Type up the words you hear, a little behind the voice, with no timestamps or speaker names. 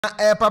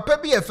Papa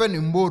bi efe ni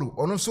mboro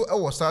ono so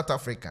e South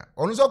Africa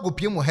ono so go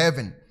piem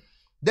heaven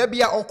da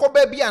bia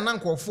okoba bia na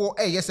nkofo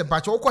yese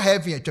pacha okọ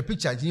heaven atwa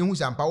picture je hu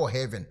sampa wo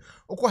heaven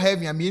okọ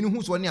heaven amie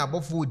hu so ne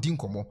abofo odi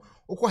nkomo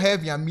okọ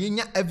heaven amie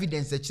nya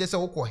evidence kire se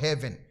okọ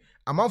heaven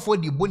amanfo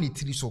di boni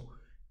tiri so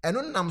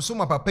eno nam so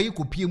ma papa yi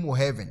ko piem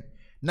heaven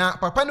na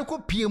papa ne ko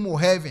piem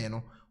heaven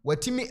no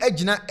watimi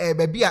agina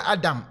baby a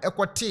Adam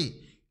ekote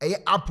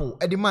apple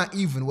edi ma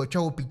even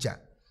watwa wo picture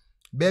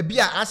baby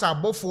a asa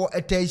abofo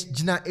attach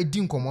gina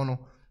edi nkomo no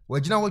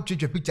wagina wo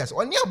twetwe pictures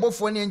oni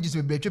abofo ne ngis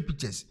me betwe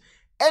pictures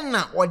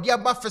enna odi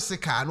aba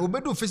physical na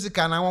obedu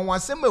physical na wan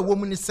wasem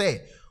awom ni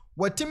say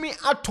watimi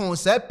aton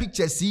sa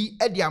pictures yi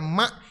edi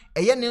ama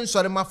eye ne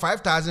nsore ma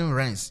 5000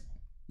 rands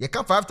ye ka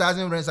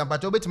 5000 rands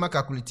abacho obetima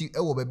calculate e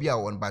wo baby a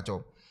won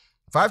bacho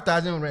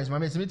 5000 rands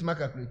mama esitima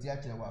calculate a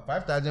kire wa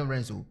 5000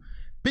 rands o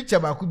picture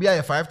ba ku bia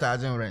ye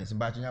 5000 rands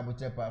bacho nya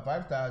bote pa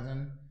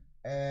 5000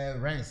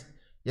 rands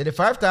ye the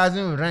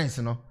 5000 rands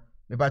no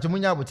me bacho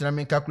munya bote na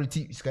me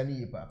calculate skani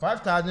ye pa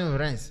 5000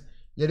 rands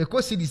ye the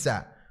ko cedis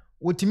a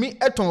wotimi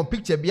eton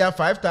picture bia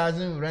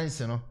 5000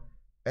 rands no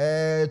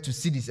to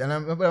cedis and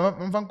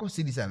I'm fanko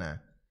cedis ana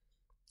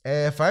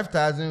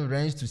 5000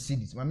 rands to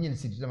cedis mamye ne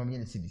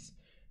cedis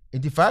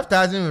it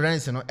 5000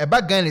 rands no e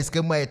ba Ghana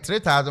skemu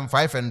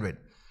 3500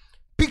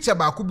 picture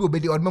ba ku bi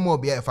obedi odmemo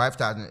bia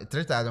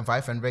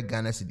 3500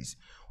 Ghana cedis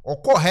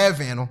okọ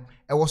heaven no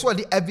e wo so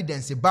the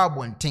evidence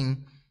bible ntin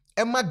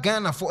e ma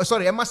Ghana for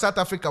sorry e ma South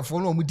Africa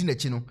for no omudi na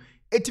chi no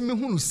etimi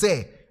hunu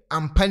say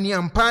ampani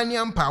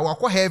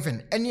wakọ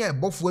heaven ene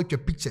ebofo atwa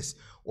pictures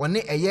one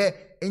eye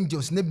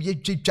angels na bi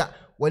twetwa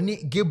one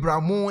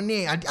Gabriel mo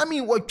ne I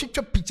mean what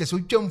twetwa pictures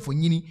otwa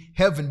mfonyini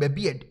heaven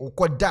baby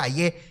okoda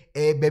ye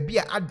baby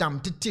Adam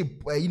tete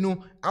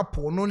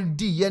apple no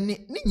di ye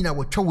ne nyina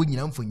wotwa wo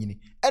nyina mfonyini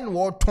ene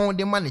wo ton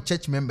de man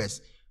church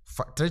members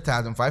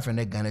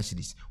 3500 Ghana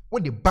cedis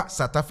what the back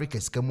South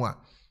Africa skamu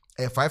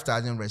a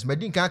 5000 rands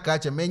medin kan ka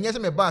che me nyese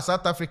me ba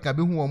South Africa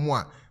be hu omo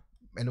a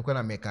enko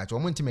na meka cho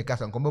omo ntime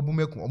kasa nko mabu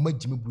meku omo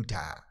jimi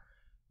buta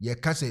ye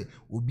kase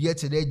obi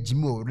etede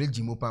jimi o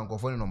regime pa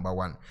nko number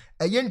 1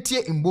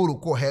 eyentie mboro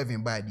ko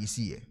heaven by this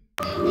year.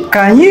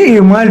 Can you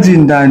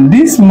imagine that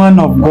this man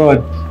of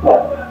God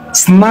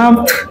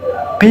snapped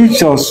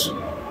pictures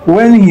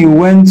when he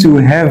went to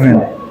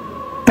heaven?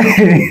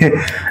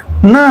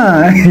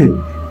 Now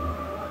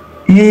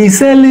he is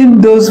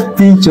selling those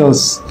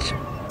pictures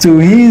to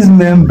his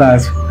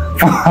members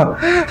for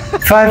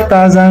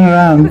 5,000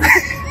 rand.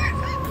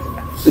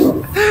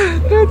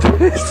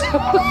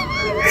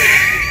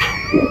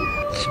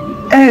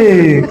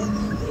 Hey,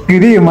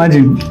 could you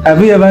imagine?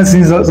 Have you ever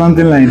seen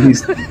something like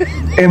this?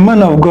 A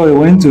man of God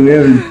went to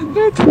heaven,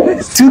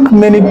 took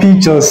many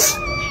pictures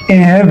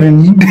in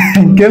heaven,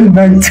 came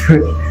back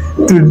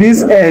to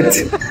this earth,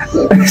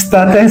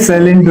 started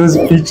selling those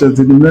pictures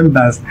to the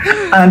members,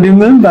 and the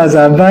members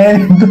are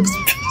buying those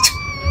pictures.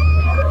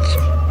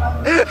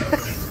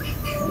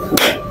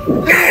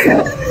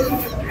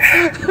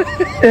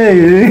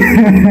 Hey.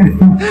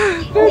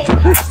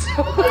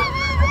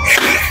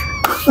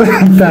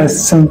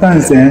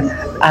 Sometimes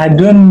I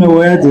don't know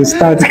where to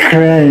start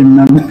crying.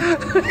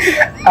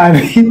 I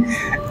mean,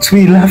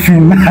 we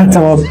laughing at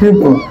our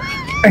people.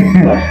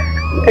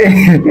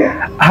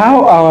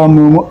 How our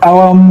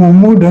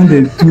mumu don't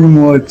they too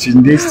much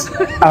in this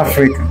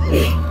Africa?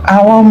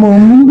 Our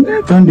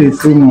mumu don't they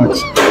too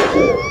much?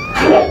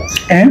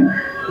 And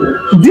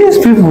these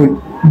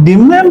people, the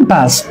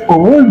members of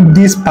all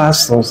these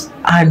pastors,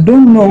 I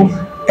don't know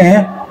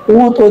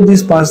what all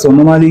these pastors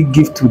normally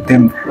give to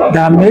them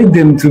that make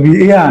them to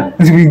be here,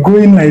 to be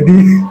going like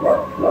this.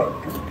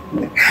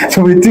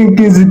 So we think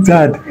is it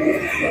that?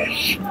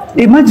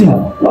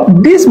 Imagine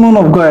this man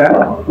of God,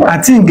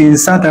 I think in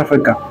South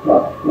Africa,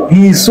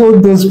 he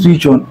sold those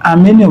pictures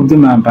and many of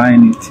them are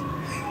buying it.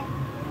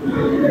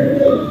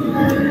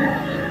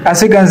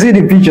 As you can see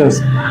the pictures.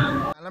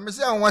 And I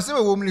say I want to say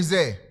a woman is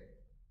there.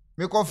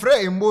 Me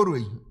confrere mboro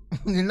yi.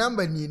 Ni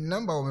number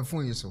of my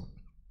phone yi so.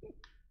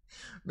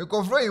 Me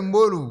confrere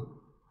mboro.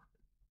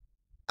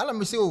 Ala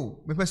me say o,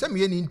 me pese me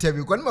ye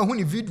interview. Kwa ma hu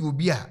ni video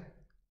bi a.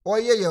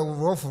 Oye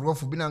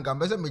rough bi na nka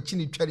pese me chi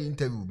ni tware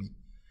interview bi.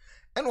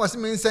 En wase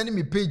me send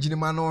me page ni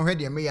ma no hwe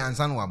de me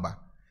yansa no aba.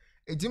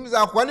 Etim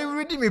za kwa ni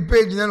read me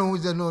page na no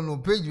say no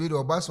page we do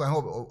oba so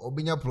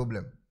obinya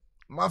problem.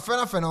 Ma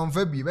fena on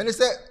fa bi. Me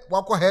say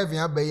wakọ heaven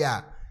abayi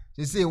a.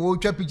 Say wo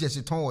twa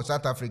pictures ton wo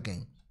South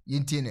African.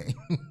 Yintine.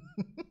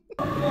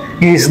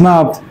 He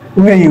snapped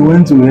when he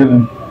went to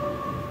heaven.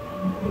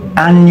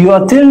 And you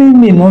are telling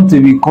me not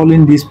to be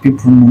calling these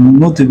people,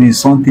 not to be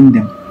insulting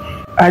them.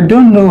 I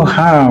don't know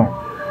how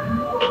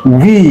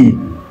we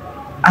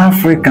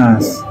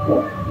Africans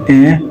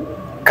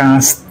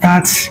can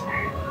start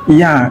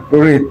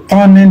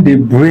returning the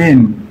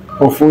brain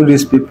of all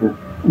these people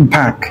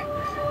back.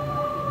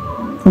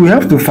 We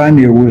have to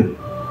find a way.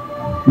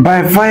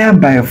 By fire,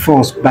 by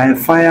force, by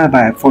fire,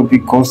 by force,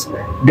 because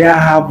they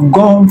have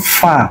gone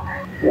far.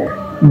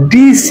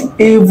 These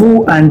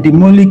evil and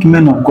demonic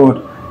men of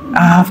God,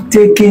 I have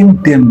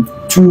taken them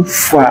too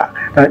far.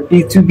 that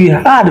it will be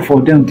hard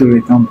for them to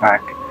return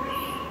back.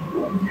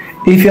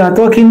 If you are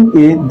talking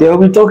A, they will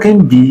be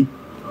talking B.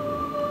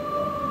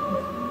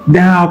 They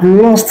have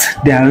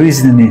lost their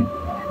reasoning,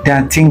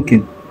 their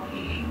thinking,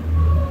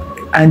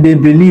 and they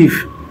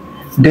believe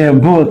they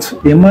bought,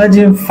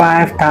 imagine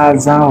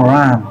 5,000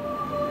 rand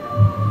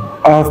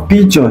of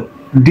picture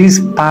this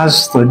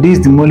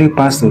demonic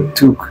pastor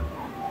took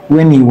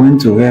when he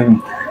went to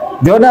heaven.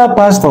 The other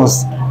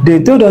pastors,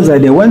 they told us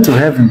that they went to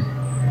heaven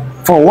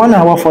for 1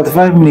 hour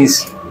 45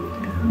 minutes.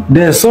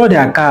 They saw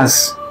their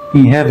cars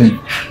in heaven.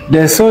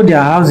 They saw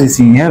their houses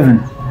in heaven.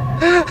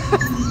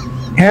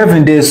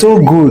 Heaven, they're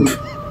so good,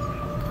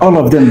 all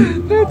of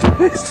them.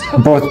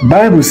 But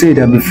Bible says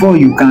that before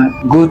you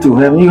can go to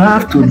heaven, you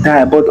have to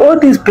die. But all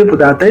these people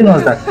that are telling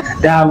us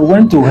that they have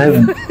went to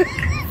heaven,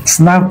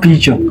 snap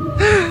picture,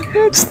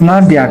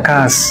 snap their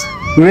cars,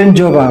 Range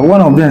Rover.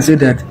 One of them said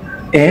that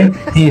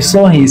he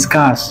saw his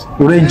cars,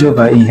 Range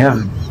Rover in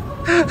heaven.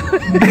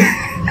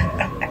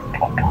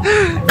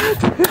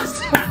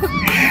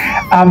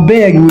 I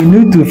beg, we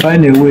need to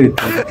find a way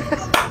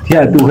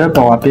to help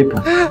our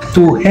people,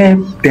 to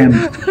help them,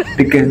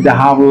 because they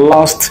have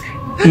lost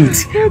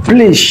it.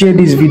 Please share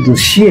this video.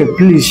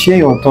 Please share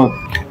your thought.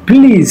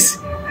 Please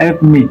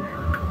help me.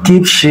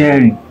 Keep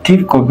sharing,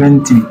 keep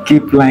commenting,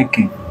 keep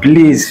liking.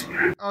 Please.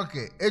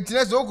 Okay, it's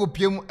next go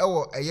PM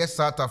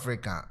South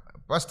Africa.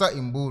 Pastor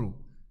Mboro,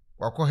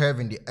 wako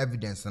having the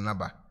evidence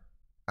number.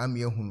 I'm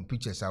here who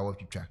pictures our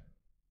picture.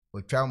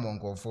 We try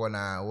monko for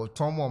na we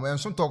tom mo men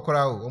so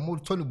tokora o mo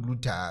to no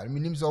bruta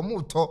minim se o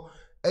mo to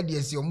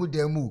ediesi o mo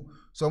demu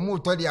so mo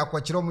to de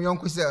akwakire mo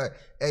yonko se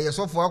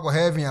yesofo akọ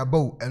heaven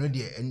abou eno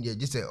de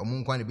je se o mo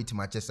nkwa na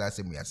bitima chesa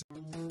asemu yase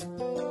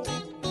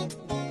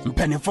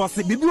mpenefo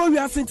se bibiro wi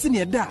asenti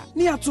ne da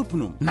ne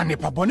atopno na ne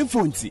pabone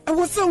fonti e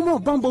wo se mo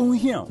bambo hu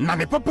hia na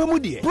ne papa mu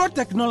de Pro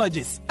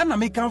Technologies ana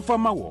me kan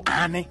fama wo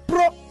ane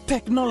Pro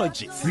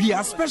Technologies. We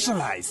are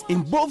specialized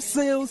in both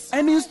sales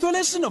and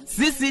installation of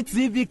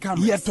CCTV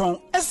cameras. Yeton,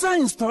 esa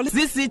install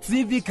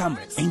CCTV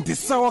cameras in the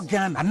Sour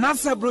Ghana and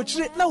NASA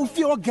brochure now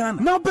fear Ghana.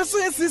 Now beso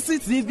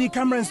CCTV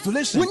camera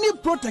installation. We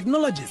need Pro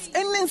Technologies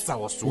and in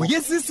South. We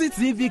get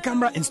CCTV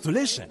camera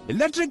installation,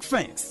 electric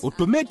fence,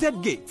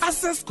 automated gate,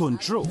 access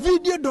control,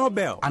 video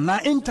doorbell, and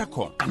our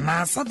intercom, and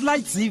our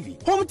satellite TV,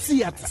 home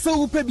theater,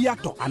 so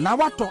upebiato, and our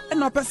water,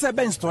 and our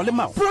pesebe install them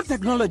out. Pro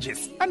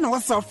Technologies and our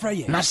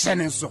software. Na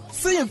shenenso.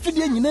 Say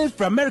fidie nyina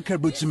fra America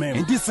brochimem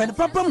ndi send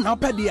papam na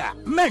opedia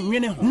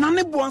menwene ho na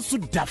ne bo anso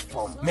da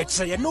form me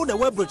kye no the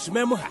web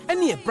brochimem ha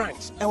ene e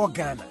branch e wo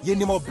Ghana ye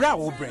ni mo bra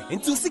wo bre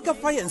nti sika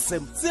fa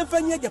yensem se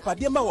fa nya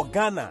japade ma wo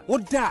Ghana wo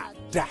da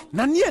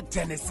na ne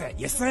tenese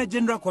ye san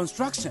general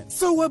construction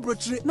so web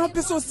brochire na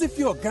peso si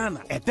fi o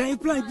Ghana e dan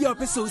plan bi o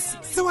peso si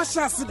se wa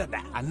sha se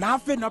dada ana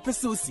afa na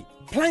peso si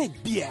plan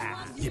bia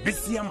ye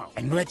besiama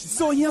eno echi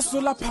so here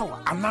solar power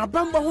ana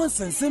bamba ho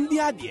sensem bi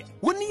ade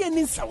woni ye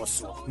ni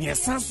nsawoso ne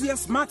esanso ye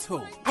smart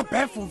home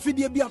abefo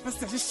fidie bi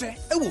apese hye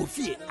e wo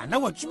fie ana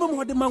watwuma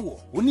mo de ma wo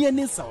woni ye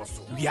ni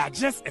nsawoso we are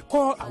just a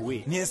call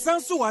away ne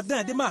esanso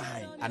wadan de ma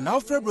han ana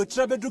ofre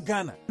brochire bedu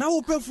Ghana na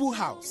wo pe full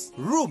house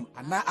room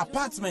ana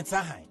apartment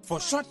ahan for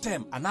short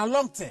term ana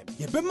long term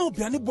ye be ma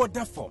obiane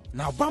border form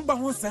na bamba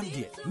ho nsem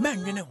de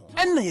menwene ho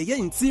enna ye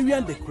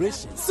interior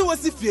decoration so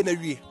wasi fie na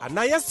wie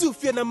ana yasi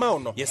fie na ma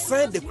no yes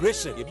sign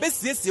decoration ye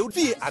besiesie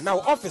fie ana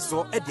office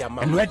o e de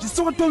ama no edi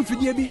so to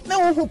mfidie bi na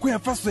wo hokun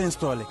fa so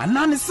install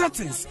ana ne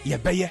settings ye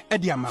beye e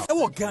de ama e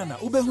wo Ghana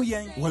wo behu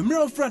yen wo mre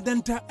ofra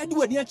denta e de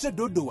wani a che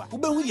dodoa wo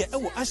behu ye e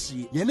wo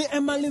ahie ye ne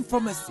Emerlin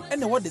Pharmacy e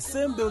na wo the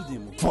same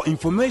building for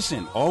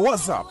information or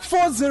WhatsApp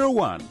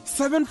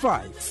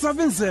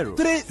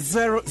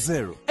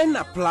 401-7570-300 and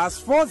a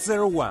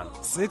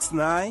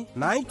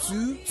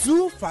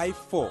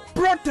 +401-6992-254.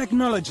 Pro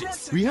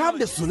Technologies. We have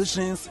the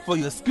solutions for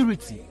your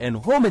security and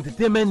home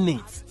entertainment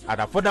needs at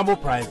affordable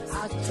prices.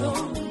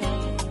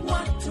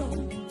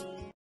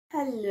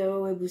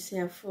 Hello,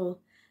 Ebusiafo.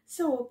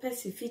 So,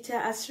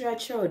 Pesifita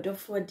Asracha or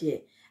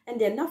Dofode, and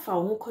the Nafa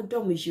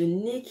Wonkodom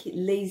unique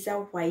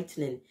laser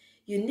whitening.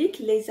 Unique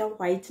laser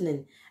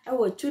whitening.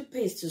 Our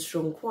toothpaste to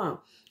strong quam.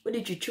 What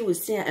did you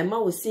choose? Say, and ma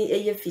was saying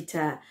eye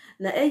fita.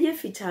 Na eye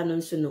fita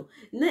non sono.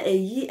 Na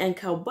ye and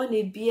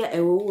carbonate beer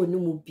and wo no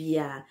mu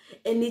beer.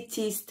 Any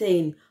tea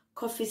stain,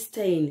 coffee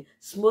stain,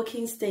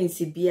 smoking stain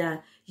si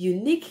beer.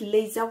 Unique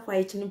laser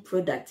whitening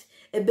product.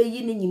 Ebe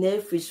yini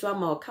nyina free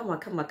swama o kama.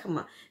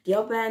 The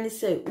obani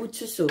say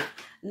utu so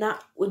na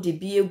o de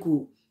be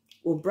gu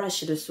o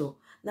brush the so.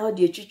 Now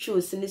the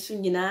chuchu sinisu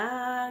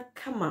nyina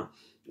kama.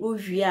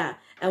 Uvia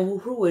and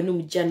who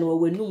wenum jano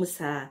wenum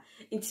sa.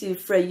 Into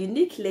for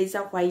unique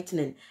laser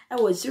whitening. I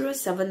was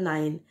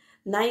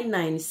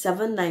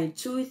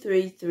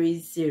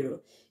 079-9979-2330.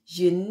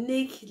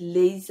 Unique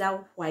laser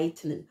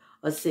whitening.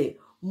 Or say,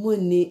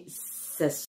 Muni ses.